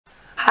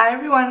Hi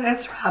everyone,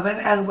 it's Robin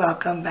and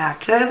welcome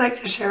back. Today I'd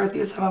like to share with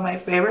you some of my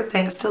favorite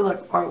things to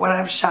look for when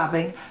I'm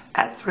shopping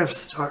at thrift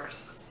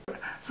stores.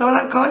 So when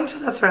I'm going to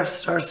the thrift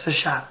stores to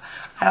shop,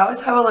 I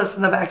always have a list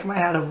in the back of my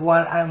head of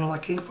what I'm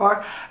looking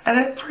for, and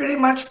it pretty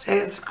much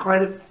stays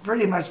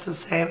pretty much the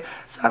same.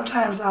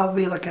 Sometimes I'll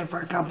be looking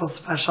for a couple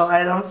special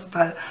items,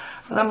 but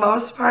for the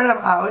most part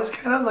I'm always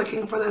kind of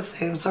looking for the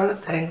same sort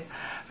of things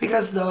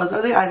because those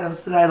are the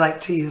items that I like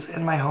to use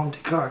in my home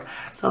decor.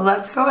 So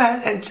let's go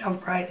ahead and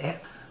jump right in.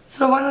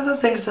 So one of the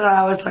things that I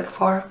always look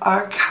for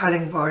are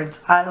cutting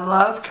boards. I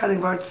love cutting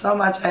boards so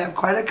much. I have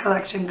quite a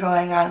collection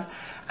going on,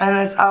 and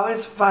it's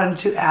always fun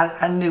to add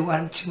a new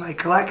one to my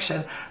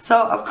collection. So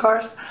of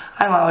course,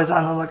 I'm always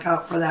on the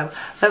lookout for them.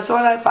 That's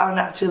one I found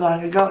not too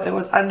long ago. It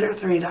was under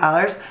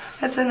 $3.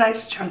 It's a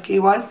nice chunky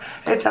one.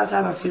 It does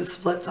have a few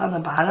splits on the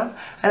bottom,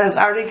 and it's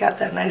already got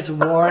that nice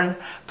worn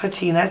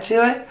patina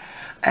to it.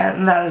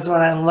 And that is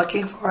what I'm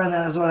looking for, and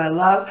that is what I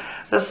love.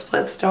 The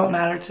splits don't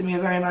matter to me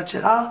very much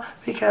at all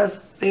because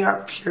they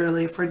are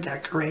purely for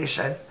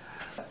decoration.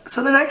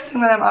 So the next thing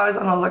that I'm always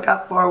on the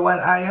lookout for when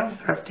I am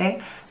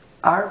thrifting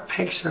are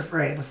picture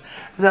frames.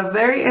 It's a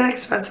very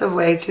inexpensive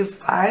way to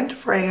find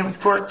frames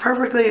that work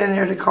perfectly in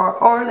your decor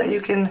or that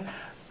you can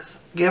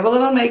give a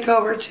little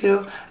makeover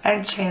to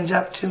and change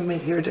up to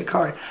meet your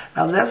decor.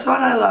 Now this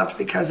one I loved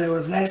because it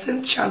was nice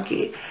and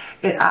chunky.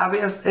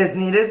 It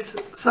needed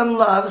some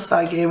love, so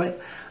I gave it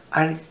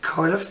a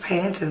coat of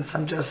paint and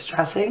some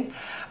distressing.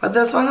 But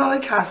this one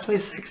only cost me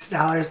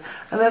 $6,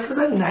 and this is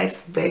a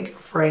nice big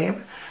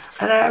frame.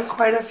 And I have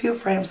quite a few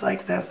frames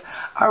like this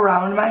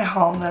around my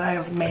home that I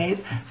have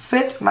made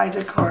fit my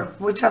decor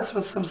with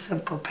some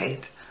simple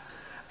paint.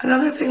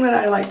 Another thing that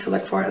I like to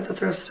look for at the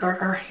thrift store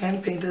are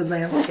hand-painted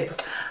landscapes.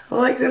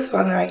 Like this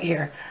one right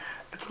here.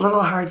 It's a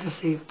little hard to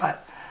see,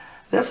 but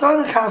this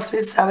one cost me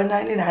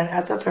 $7.99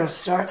 at the thrift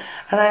store,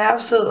 and I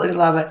absolutely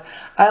love it.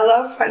 I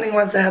love finding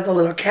ones that have the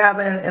little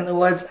cabin in the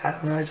woods. I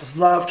don't know, I just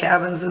love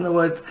cabins in the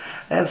woods.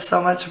 It's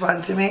so much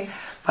fun to me.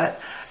 But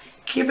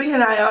keeping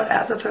an eye out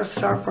at the thrift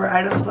store for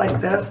items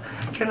like this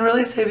can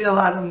really save you a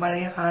lot of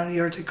money on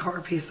your decor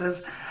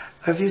pieces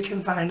if you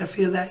can find a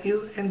few that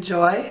you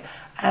enjoy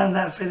and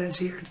that fit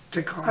into your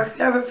decor.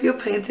 I have a few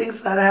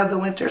paintings that I have the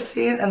winter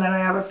scene, and then I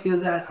have a few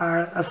that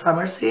are a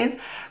summer scene.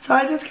 So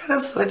I just kind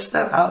of switch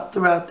them out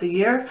throughout the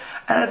year,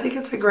 and I think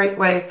it's a great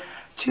way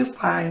to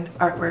find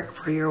artwork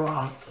for your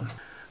walls.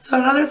 So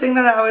another thing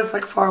that I always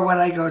look for when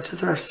I go to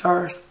thrift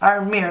stores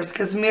are mirrors,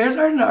 because mirrors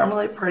are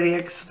normally pretty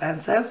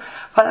expensive,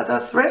 but at the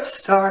thrift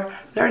store,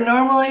 they're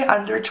normally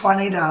under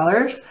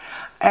 $20.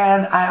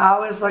 And I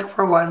always look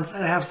for ones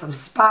that have some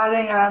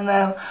spotting on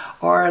them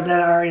or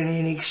that are in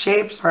unique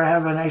shapes or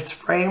have a nice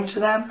frame to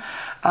them.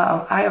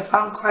 I have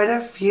found quite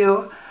a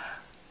few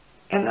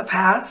in the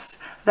past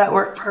that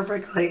work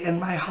perfectly in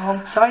my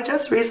home. So I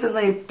just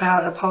recently put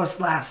out a post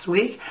last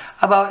week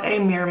about a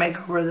mirror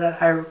makeover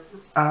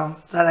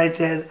that I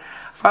did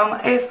from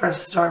a thrift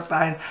store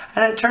find,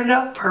 and it turned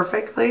out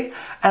perfectly,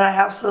 and I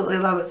absolutely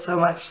love it so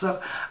much.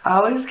 So I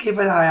always keep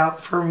an eye out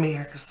for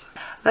mirrors.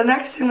 The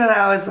next thing that I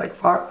always look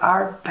for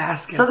are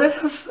baskets. So this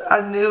is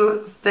a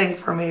new thing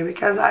for me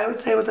because I would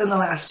say within the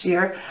last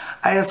year,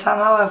 I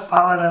somehow have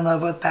fallen in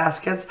love with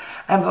baskets,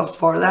 and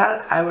before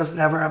that, I was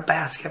never a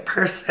basket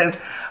person.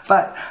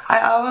 But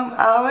I'm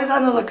always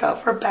on the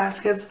lookout for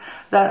baskets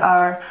that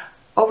are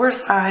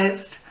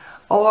oversized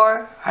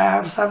or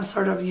have some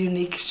sort of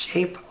unique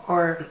shape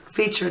or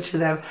feature to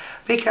them,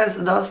 because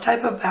those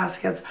type of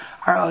baskets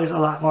are always a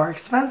lot more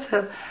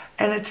expensive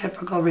in a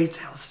typical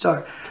retail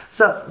store.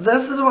 So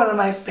this is one of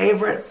my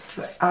favorite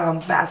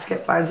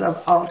basket finds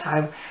of all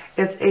time.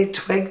 It's a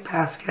twig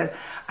basket,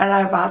 and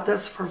I bought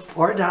this for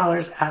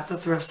 $4 at the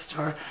thrift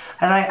store,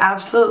 and I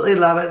absolutely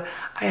love it.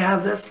 I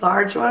have this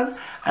large one,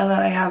 and then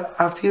I have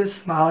a few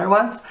smaller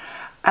ones,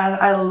 and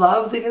I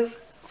love these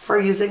for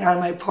using on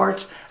my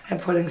porch and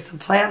putting some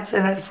plants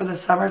in it for the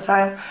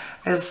summertime.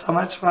 It's so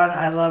much fun.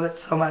 I love it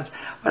so much.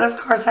 But of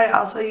course, I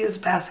also use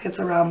baskets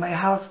around my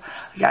house.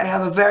 Like I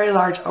have a very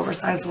large,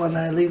 oversized one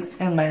that I leave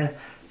in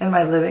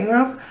my living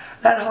room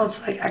that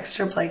holds like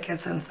extra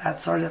blankets and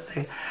that sort of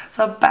thing.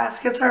 So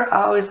baskets are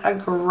always a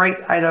great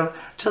item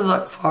to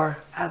look for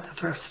at the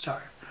thrift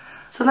store.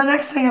 So the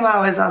next thing I'm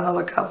always on the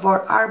lookout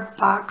for are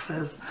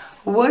boxes,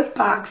 wood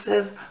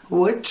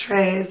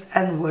trays,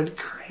 and wood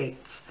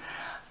crates.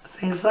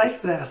 Things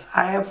like this.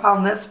 I have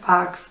found this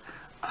box,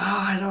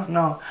 I don't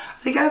know.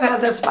 I think I've had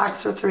this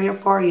box for 3 or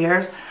 4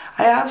 years.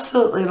 I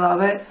absolutely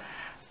love it.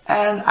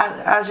 And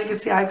as you can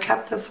see, I've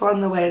kept this one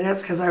the way it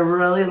is because I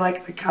really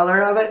like the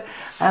color of it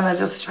and the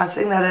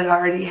distressing that it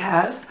already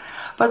has.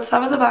 But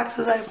some of the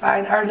boxes I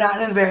find are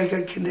not in very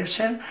good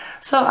condition,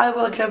 so I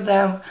will give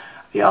them,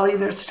 I'll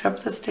either strip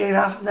the stain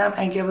off of them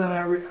and give them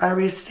a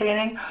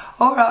restaining,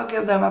 or I'll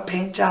give them a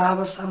paint job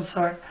of some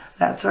sort,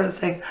 that sort of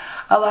thing.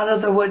 A lot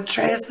of the wood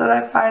trays that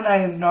I find,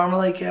 I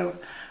normally give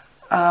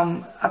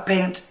a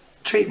paint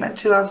treatment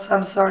to of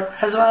some sort,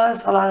 as well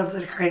as a lot of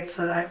the crates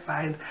that I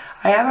find.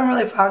 I haven't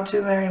really found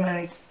too very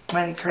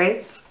many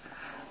crates,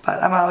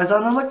 but I'm always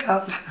on the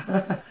lookout.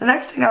 The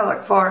next thing I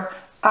look for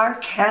are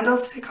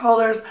candlestick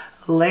holders,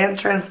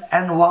 lanterns,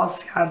 and wall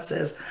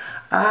sconces.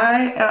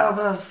 I am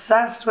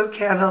obsessed with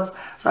candles,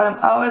 so I'm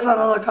always on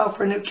the lookout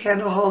for new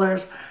candle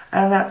holders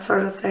and that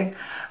sort of thing.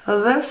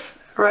 This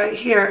right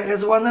here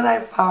is one that I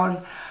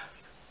found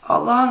a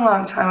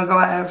long time ago.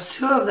 I have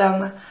two of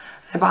them.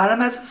 I bought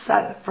them as a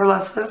set for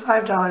less than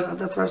 $5 at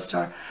the thrift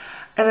store.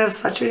 And it's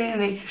such a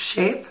unique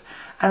shape,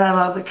 and I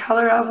love the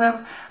color of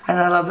them, and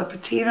I love the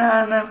patina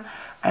on them.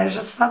 And it's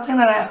just something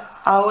that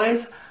I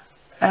always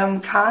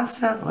am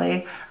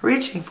constantly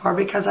reaching for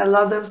because I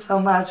love them so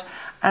much,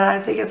 and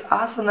I think it's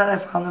awesome that I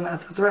found them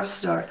at the thrift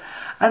store.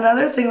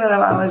 Another thing that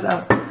I'm always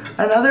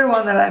another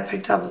one that I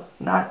picked up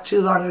not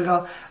too long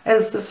ago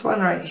is this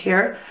one right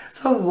here.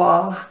 It's a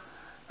wall,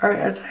 or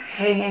it's a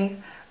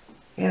hanging,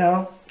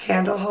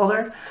 candle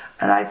holder.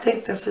 And I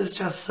think this is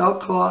just so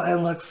cool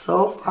and looks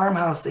so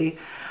farmhousey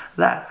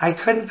that I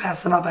couldn't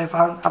pass them up. I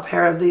found a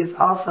pair of these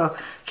also.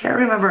 Can't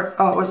remember.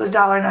 Oh, it was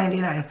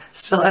 $1.99.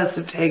 Still has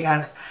a tag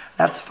on it.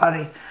 That's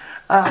funny.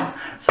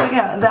 So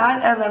yeah,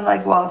 that and then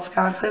like wall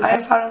sconces.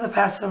 I found in the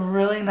past some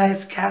really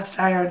nice cast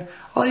iron.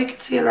 Well, you can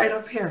see it right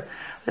up here.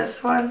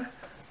 This one,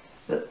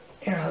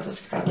 here, I'll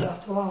just grab it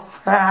off the wall.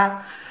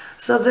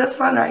 So this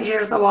one right here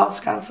is a wall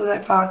sconce that I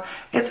found.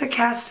 It's a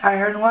cast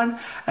iron one,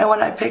 and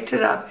when I picked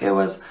it up, it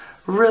was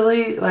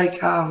really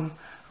like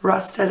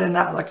rusted and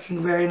not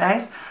looking very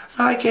nice.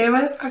 So I gave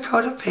it a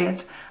coat of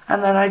paint,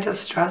 and then I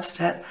just dressed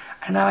it,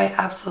 and now I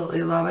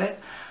absolutely love it.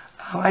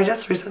 I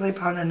just recently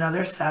found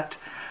another set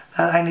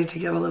that I need to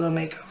give a little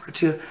makeover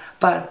to,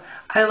 but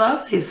I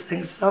love these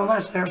things so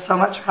much. They're so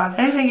much fun.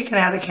 Anything you can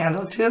add a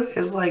candle to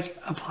is like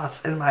a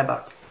plus in my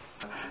book.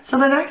 So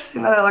the next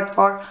thing that I look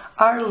for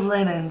are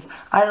linens.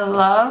 I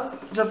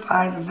love to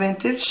find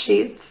vintage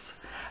sheets,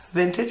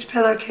 vintage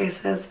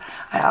pillowcases.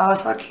 I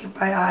also keep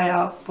my eye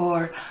out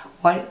for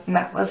white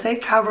matelassé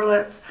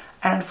coverlets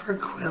and for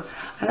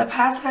quilts. In the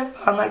past, I've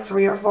found like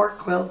 3 or 4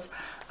 quilts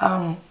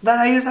that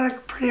I use on a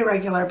pretty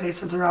regular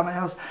basis around my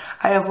house.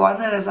 I have one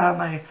that is on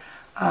my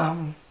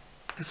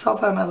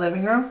sofa in my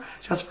living room,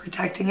 just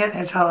protecting it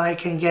until I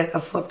can get a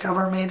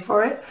slipcover made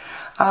for it.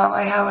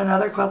 I have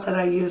another quilt that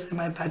I use in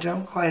my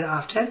bedroom quite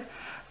often,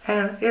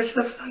 and it's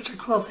just such a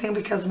cool thing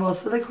because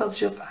most of the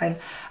quilts you'll find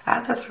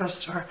at the thrift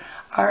store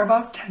are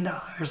about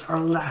 $10 or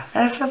less,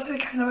 and it's just a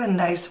kind of a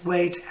nice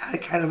way to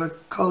add kind of a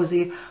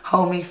cozy,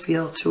 homey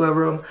feel to a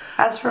room.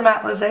 As for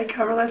matelassé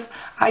coverlets,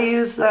 I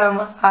use them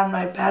on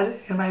my bed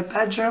in my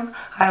bedroom.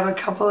 I have a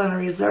couple in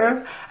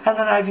reserve, and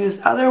then I've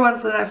used other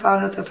ones that I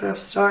found at the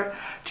thrift store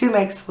to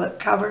make slip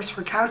covers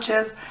for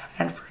couches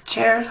and for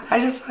chairs. I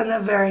just find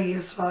them very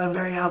useful and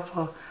very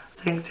helpful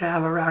thing to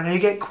have around, and you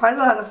get quite a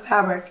lot of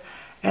fabric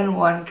in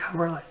one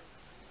coverlet.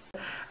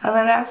 And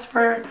then as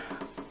for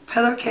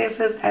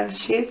pillowcases and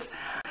sheets,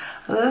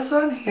 this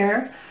one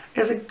here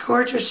is a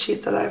gorgeous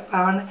sheet that I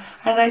found,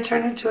 and I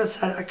turned into a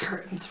set of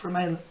curtains for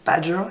my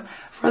bedroom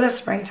for the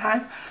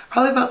springtime,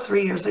 probably about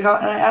 3 years ago,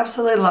 and I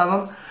absolutely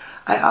love them.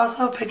 I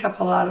also pick up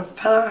a lot of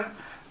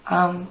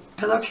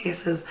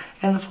pillowcases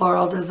in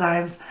floral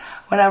designs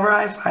whenever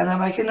I find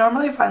them. I can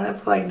normally find them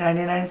for like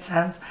 99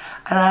 cents,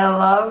 and I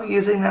love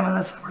using them in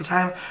the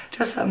summertime.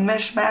 Just a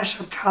mishmash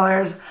of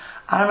colors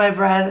on my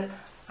bed.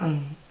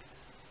 And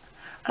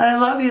I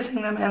love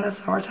using them in the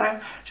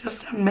summertime.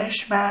 Just a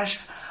mishmash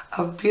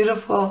of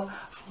beautiful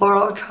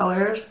floral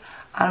colors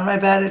on my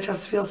bed. It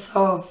just feels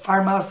so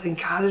farmhouse and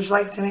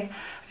cottage-like to me.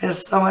 It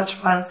is so much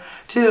fun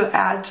to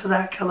add to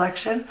that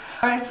collection.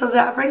 Alright, so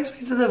that brings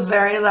me to the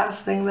very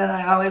last thing that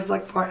I always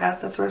look for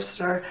at the thrift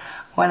store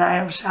when I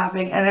am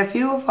shopping. And if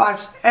you have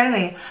watched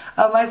any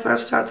of my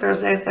Thrift Store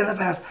Thursdays in the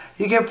past,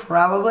 you can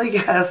probably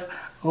guess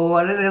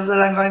what it is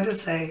that I'm going to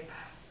say.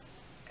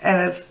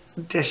 And it's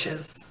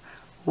dishes.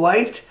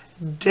 White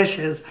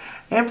dishes.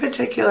 In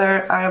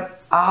particular, I'm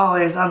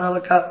always on the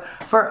lookout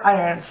for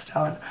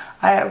ironstone.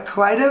 I have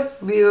quite a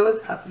few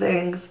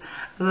things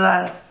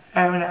that,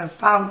 I've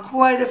found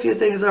quite a few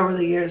things over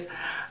the years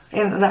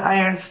in the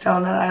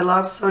ironstone that I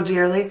love so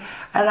dearly,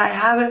 and I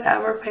haven't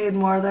ever paid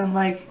more than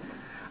like,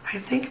 I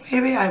think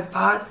maybe I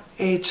bought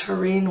a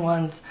tureen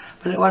once,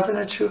 but it wasn't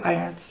a true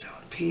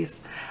ironstone piece,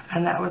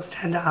 and that was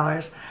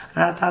 $10,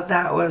 and I thought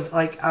that was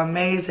like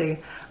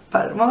amazing.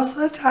 But most of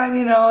the time,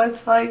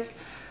 it's like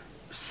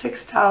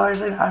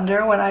 $6 and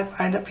under when I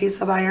find a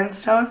piece of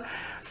ironstone.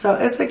 So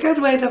it's a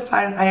good way to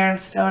find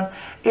ironstone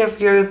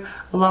if you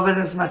love it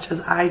as much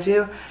as I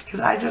do, because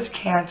I just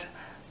can't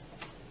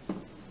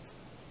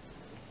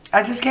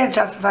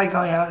justify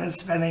going out and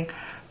spending,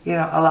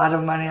 a lot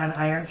of money on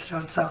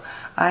ironstone. So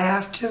I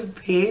have to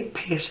be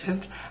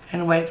patient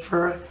and wait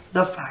for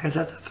the finds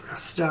at the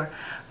thrift store.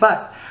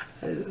 But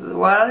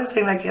one other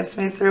thing that gets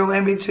me through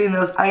in between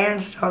those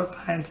ironstone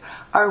finds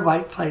are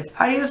white plates.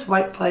 I use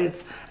white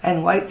plates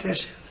and white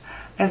dishes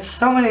in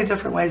so many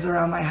different ways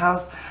around my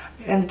house.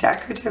 In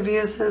decorative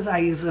uses, I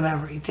use them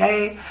every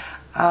day.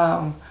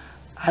 I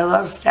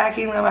love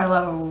stacking them. I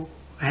love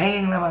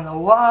hanging them on the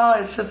wall.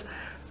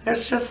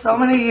 There's just so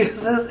many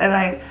uses, and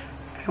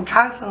I'm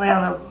constantly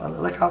on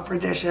the lookout for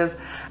dishes.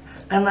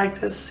 And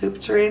like this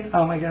soup tureen,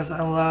 oh my goodness,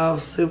 I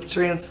love soup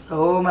tureen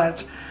so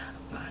much.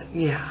 But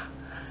yeah,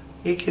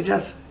 you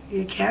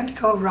can't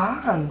go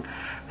wrong.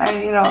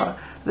 And you know,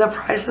 the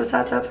prices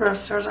at the thrift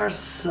stores are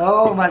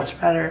so much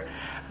better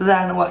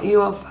than what you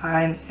will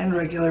find in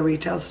regular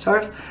retail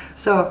stores.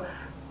 So,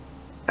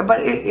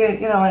 but you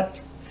know,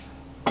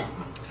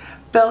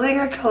 building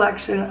a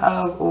collection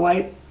of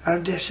white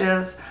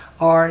dishes,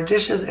 or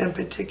dishes in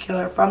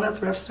particular, from the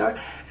thrift store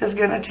is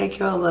going to take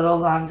you a little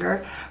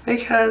longer,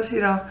 because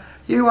you know,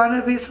 you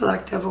want to be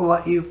selective of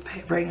what you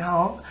bring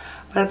home,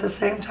 but at the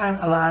same time,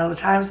 a lot of the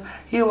times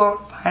you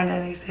won't find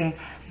anything,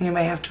 and you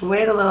may have to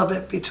wait a little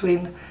bit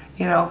between,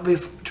 you know,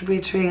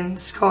 between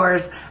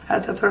scores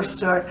at the thrift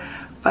store.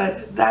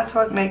 But that's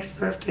what makes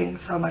thrifting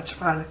so much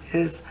fun,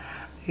 is,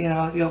 you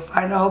know, you'll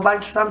find a whole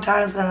bunch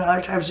sometimes, and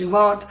other times you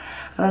won't,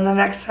 and then the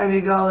next time you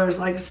go, there's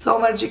like so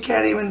much you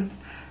can't even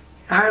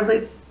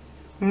hardly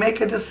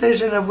make a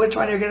decision of which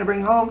one you're going to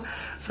bring home.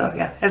 So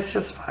yeah, it's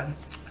just fun.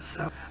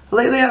 So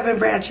lately I've been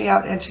branching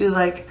out into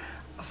like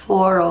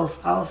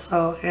florals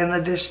also in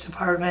the dish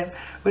department,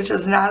 which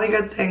is not a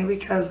good thing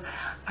because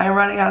I'm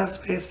running out of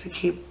space to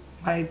keep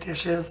my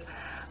dishes.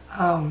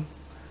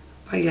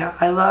 But yeah,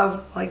 I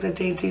love like the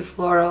dainty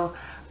floral,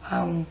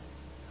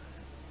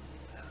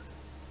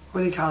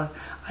 what do you call it?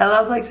 I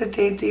love like the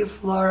dainty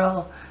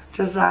floral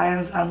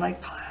designs on like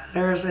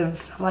platters and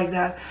stuff like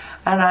that.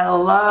 And I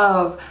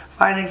love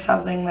finding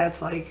something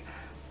that's like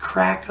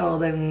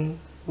crackled and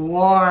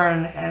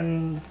worn,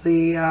 and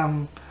the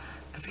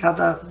it's got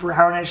the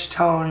brownish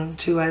tone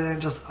to it,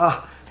 and just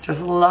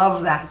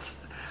love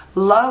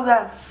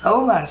that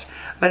so much.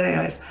 But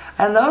anyways,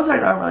 and those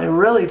are normally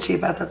really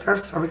cheap at the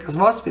thrift store, because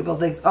most people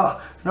think,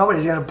 oh,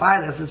 nobody's gonna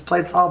buy this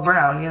plate's all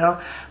brown, you know.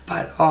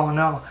 But oh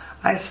no,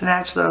 I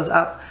snatch those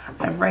up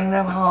and bring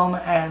them home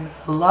and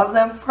love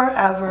them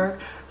forever.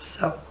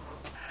 So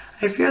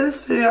I fear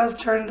this video has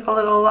turned a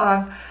little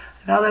long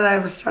now that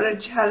I've started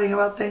chatting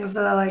about things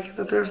that I like at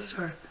the thrift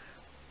store.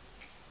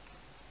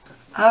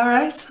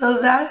 Alright,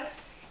 so that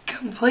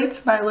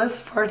completes my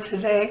list for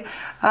today.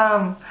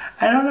 I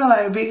don't know,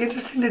 it would be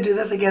interesting to do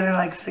this again in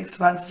like 6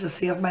 months to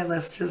see if my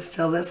list is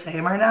still the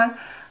same or not.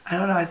 I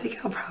don't know, I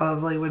think it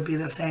probably would be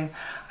the same.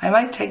 I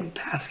might take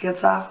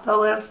baskets off the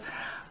list,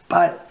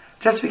 but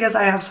just because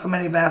I have so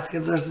many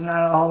baskets, there's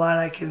not a whole lot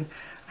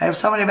I have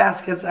so many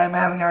baskets, I'm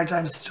having a hard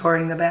time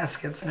storing the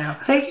baskets now.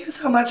 Thank you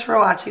so much for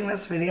watching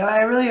this video. I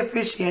really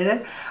appreciate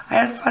it. I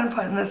had fun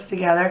putting this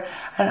together,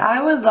 and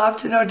I would love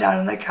to know down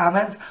in the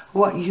comments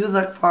what you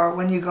look for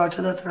when you go to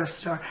the thrift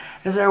store.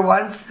 Is there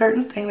one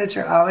certain thing that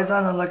you're always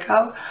on the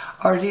lookout,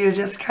 or do you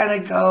just kind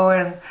of go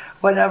and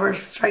whatever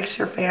strikes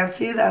your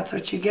fancy, that's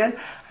what you get?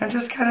 I'm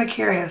just kind of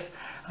curious.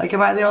 Like,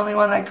 am I the only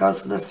one that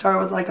goes to the store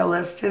with like a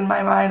list in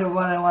my mind of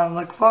what I want to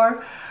look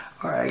for?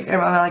 Or am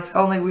I like the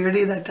only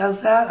weirdie that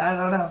does that? I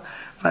don't know.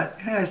 But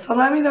anyway, so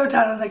let me know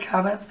down in the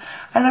comments.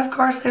 And of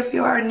course, if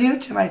you are new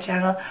to my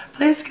channel,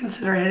 please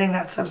consider hitting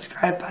that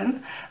subscribe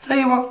button so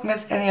you won't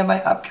miss any of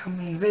my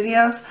upcoming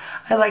videos.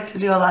 I like to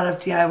do a lot of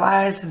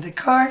DIYs and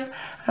decors.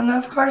 And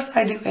of course,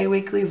 I do a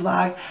weekly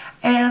vlog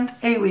and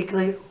a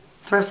weekly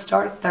Thrift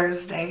Store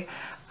Thursday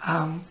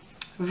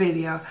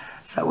video,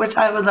 so which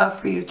I would love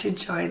for you to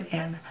join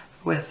in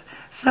with.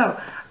 So,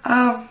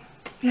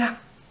 yeah.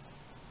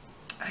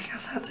 I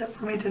guess that's it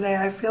for me today.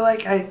 I feel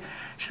like I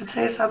should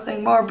say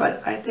something more,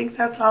 but I think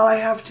that's all I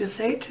have to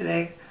say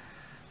today.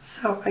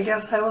 So I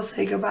guess I will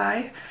say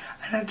goodbye,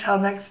 and until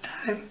next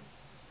time,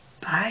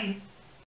 bye.